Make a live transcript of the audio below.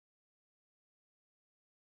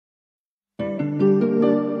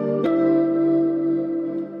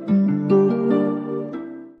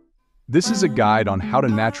This is a guide on how to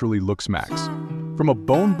naturally looksmax. From a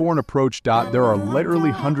bone-born approach, there are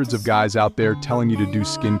literally hundreds of guys out there telling you to do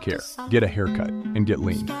skincare, get a haircut, and get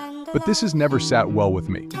lean. But this has never sat well with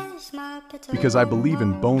me, because I believe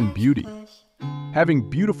in bone beauty. Having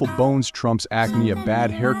beautiful bones trumps acne, a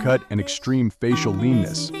bad haircut, and extreme facial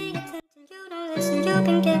leanness.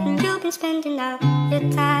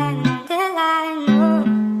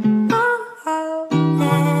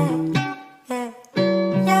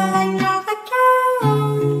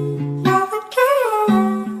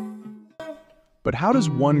 But how does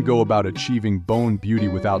one go about achieving bone beauty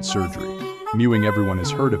without surgery? Mewing, everyone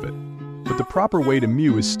has heard of it. But the proper way to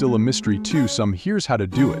mew is still a mystery too. Here's how to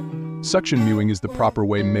do it. Suction mewing is the proper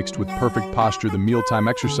way, mixed with perfect posture, the mealtime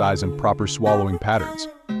exercise, and proper swallowing patterns.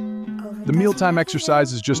 The mealtime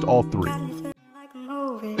exercise is just all three.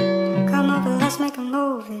 Come over, let's make a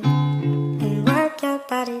movie and work your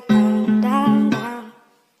body down, down, down.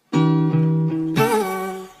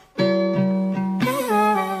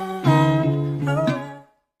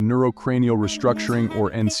 Neurocranial restructuring,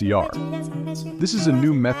 or NCR. This is a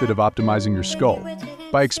new method of optimizing your skull.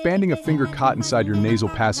 By expanding a finger caught inside your nasal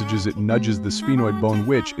passages, it nudges the sphenoid bone,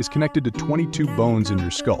 which is connected to 22 bones in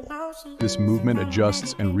your skull. This movement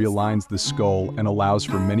adjusts and realigns the skull and allows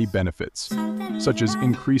for many benefits, such as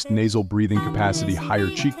increased nasal breathing capacity, higher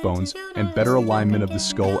cheekbones, and better alignment of the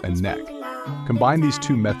skull and neck. Combine these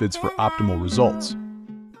two methods for optimal results.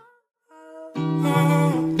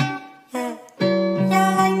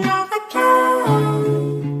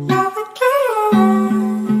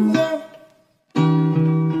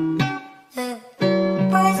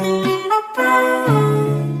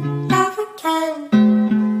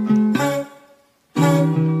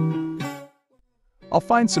 I'll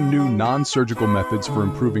find some new non-surgical methods for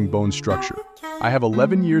improving bone structure. I have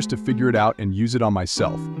 11 years to figure it out and use it on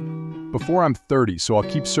myself. Before I'm 30, so I'll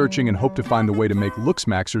keep searching and hope to find a way to make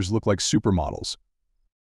looksmaxers look like supermodels.